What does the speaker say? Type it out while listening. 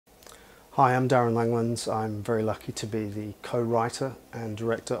Hi, I'm Darren Langlands. I'm very lucky to be the co-writer and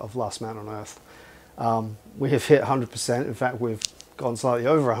director of Last Man on Earth. We have hit 100%. In fact, we've gone slightly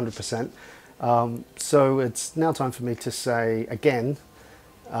over 100%. So it's now time for me to say again,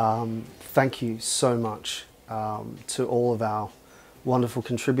 thank you so much to all of our wonderful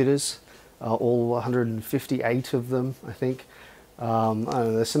contributors, all 158 of them, I think. I don't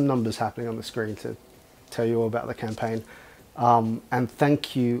know, there's some numbers happening on the screen to tell you all about the campaign. And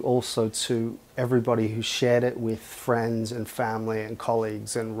thank you also to everybody who shared it with friends and family and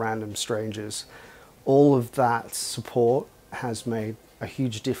colleagues and random strangers. All of that support has made a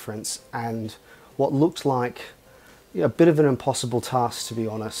huge difference, and what looked like a bit of an impossible task, to be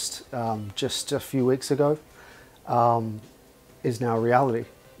honest, just a few weeks ago, is now reality.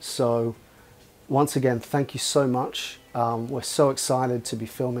 So once again, thank you so much. We're so excited to be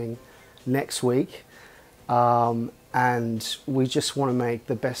filming next week. And we just want to make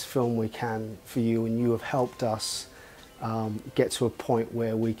the best film we can for you, and you have helped us get to a point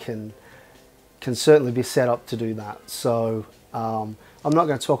where we can certainly be set up to do that. So I'm not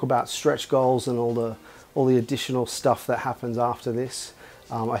going to talk about stretch goals and all the additional stuff that happens after this.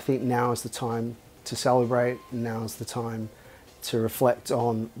 I think now is the time to celebrate. Now is the time to reflect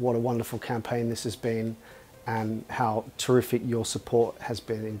on what a wonderful campaign this has been and how terrific your support has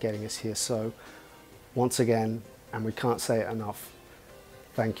been in getting us here. So once again, and we can't say it enough,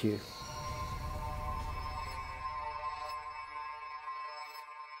 thank you.